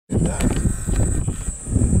that.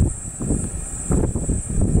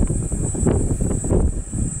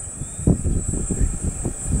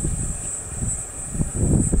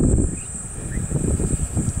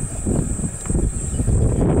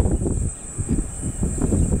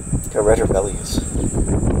 Look how red her belly is.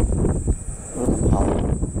 Ooh, Impala.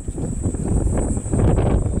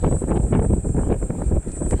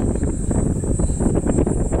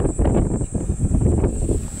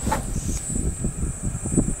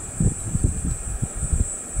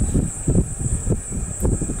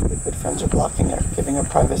 Good friends are blocking her, giving her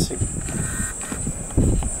privacy.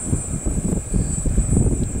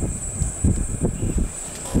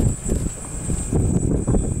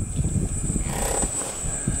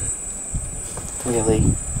 Really?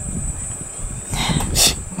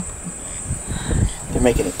 They're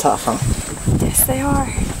making it tough, huh? Yes, they are.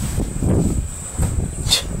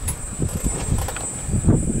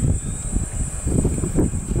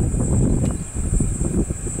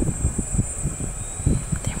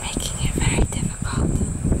 They're making it very difficult.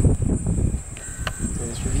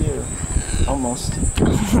 There's your view. Almost.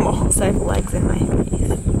 Almost. I have legs in my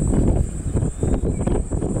face.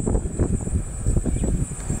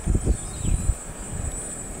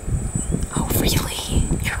 Oh, really?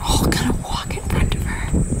 You're all gonna walk in front of her?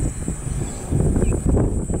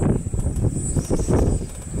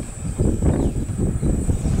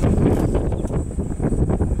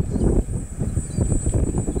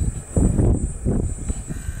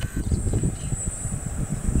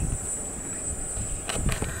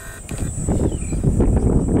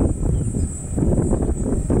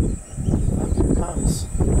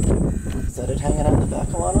 Is that it hanging out the back,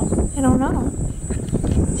 Alana? I don't know.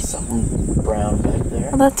 There's something brown back there.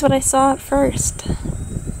 Well, that's what I saw at first.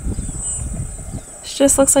 She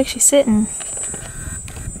just looks like she's sitting.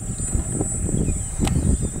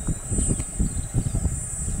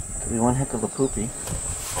 Could be one heck of a poopy.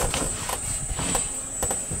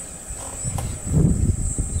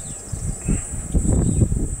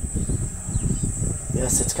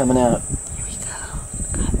 Yes, it's coming out. Here we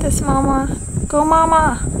go. Got this, Mama. Go,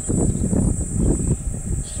 Mama!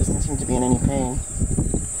 She doesn't seem to be in any pain.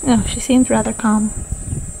 No, she seems rather calm.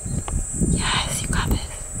 Yes, you got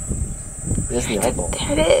this. There's the eyeball.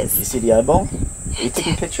 There it is. You see the eyeball? Yeah, Are you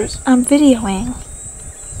taking pictures? I'm videoing.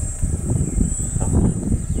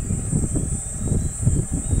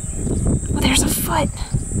 Oh, there's a foot.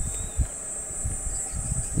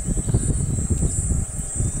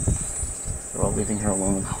 They're all leaving her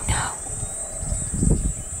alone. Oh no.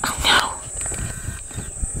 Oh no.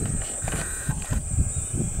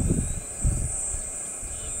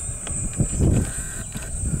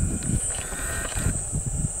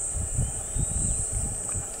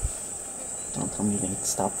 Don't tell me you're going to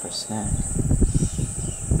stop for a snack.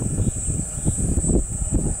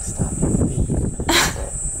 Stop, you baby.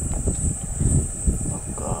 Oh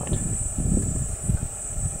God.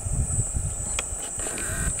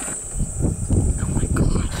 Oh my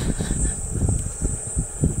God.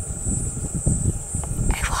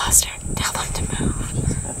 I lost her. Tell them to move.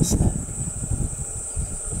 Just have a snack.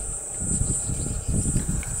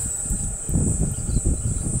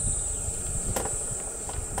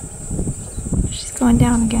 She's going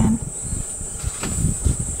down again.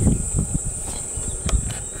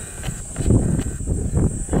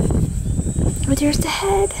 Oh, there's the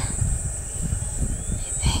head. I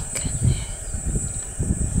think.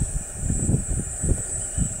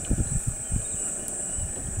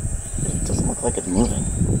 It doesn't look like it's moving.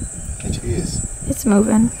 It is. It's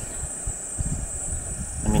moving.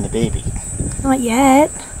 I mean the baby. Not yet.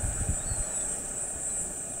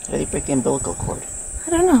 How do they break the umbilical cord? I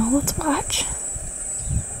don't know. Let's watch.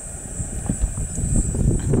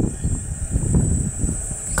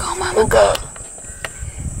 Go, Mama, Oh go. God.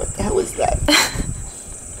 What the hell is that?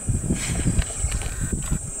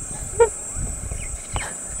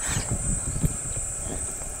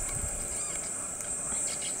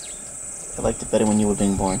 I liked it better when you were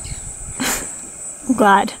being born. I'm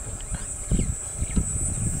glad.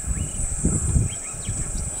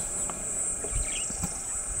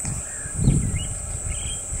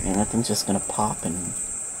 And that thing's just gonna pop and...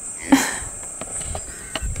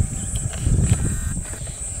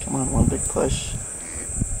 Come on, one big push.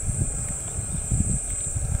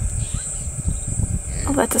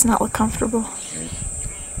 Oh, that does not look comfortable.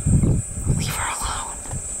 Leave her alone.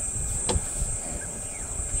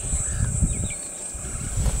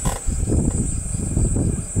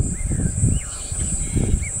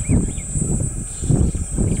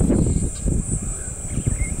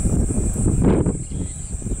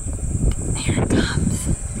 Here it comes.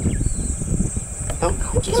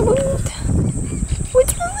 Oh, it just moved. Oh,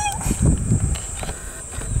 it's moving.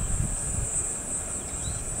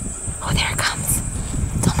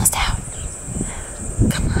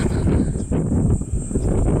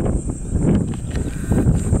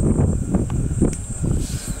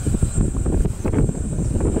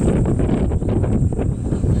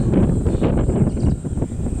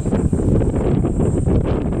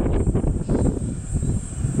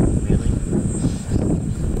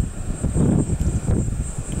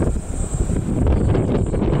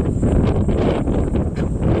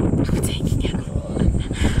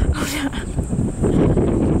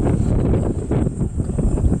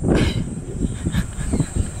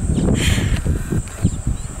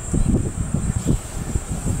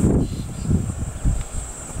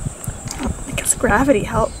 Gravity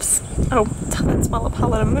helps. Oh, tell that small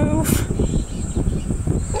Impala to move.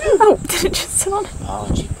 Oh, did it just sit on it? Oh,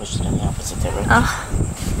 and she pushed it in the opposite direction. Oh,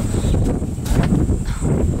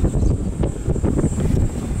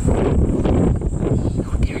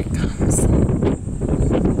 there it comes.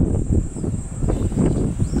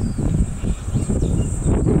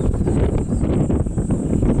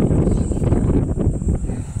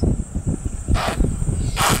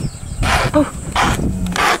 Oh.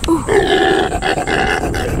 Ooh.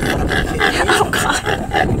 Oh god.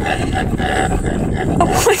 Oh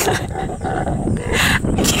my god.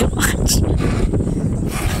 I can't watch.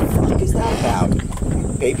 What is that about?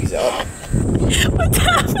 Baby's up. What's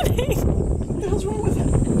happening? What the hell's wrong with him?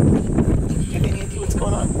 Do you have any idea what's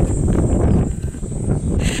going on?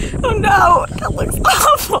 Oh no, that looks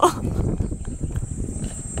awful.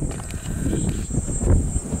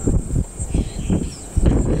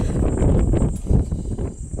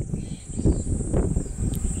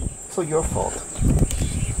 So your fault.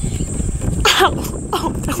 Ow. Oh,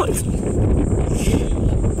 that looks...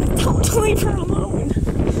 Don't leave her alone.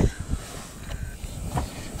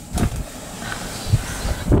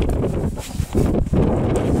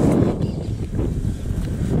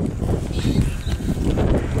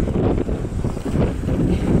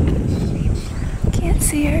 Can't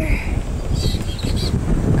see her.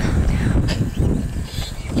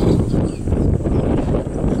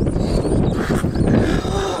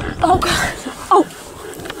 Oh god. Oh.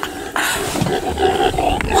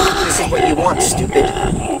 This is what you want, stupid.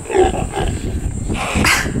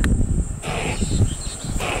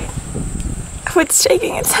 It's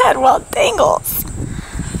shaking its head while it dangles.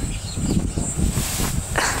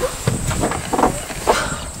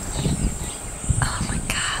 Oh my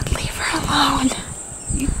god, leave her alone.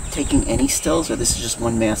 Are you taking any stills, or this is just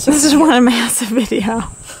one massive? This is one massive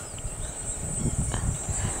video.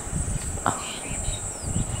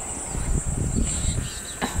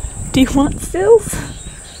 Do you want stills?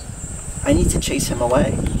 I need to chase him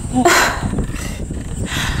away.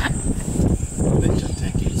 They just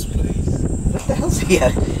take his place. What the hell's he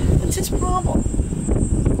at? What's his problem?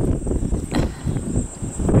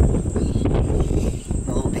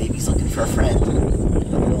 The little baby's looking for a friend. The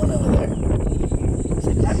little one over there. He's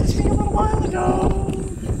like, that was me a little while ago.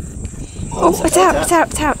 Oh, it's out, it's out,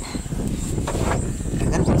 it's out.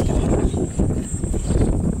 And then what's gonna happen?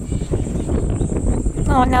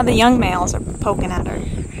 Oh, now the young males are poking at her.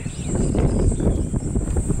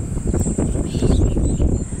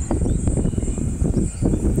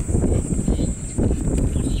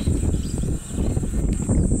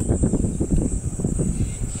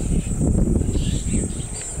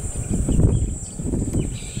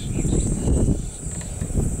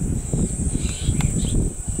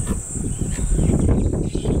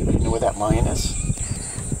 You know where that lion is?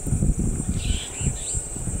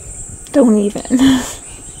 Don't even.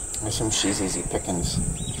 I assume she's easy pickings.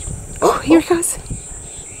 Oh, here it goes.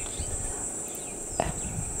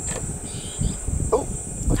 Oh,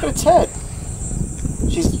 look at its head.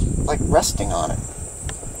 She's like resting on it.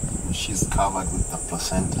 She's covered with the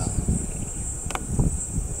placenta.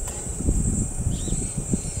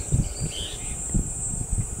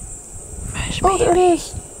 Oh, there it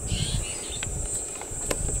is.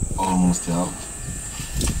 Almost out.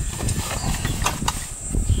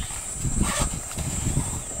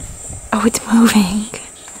 Oh, it's moving.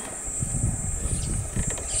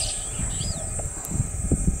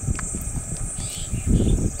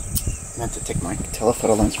 I meant to take my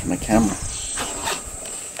telephoto lens from my camera.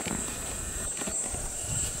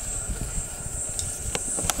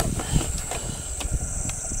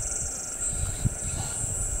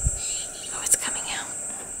 Oh, it's coming out.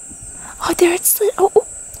 Oh, there it's... Oh, oh,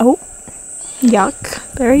 oh. Yuck.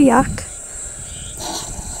 Very yuck.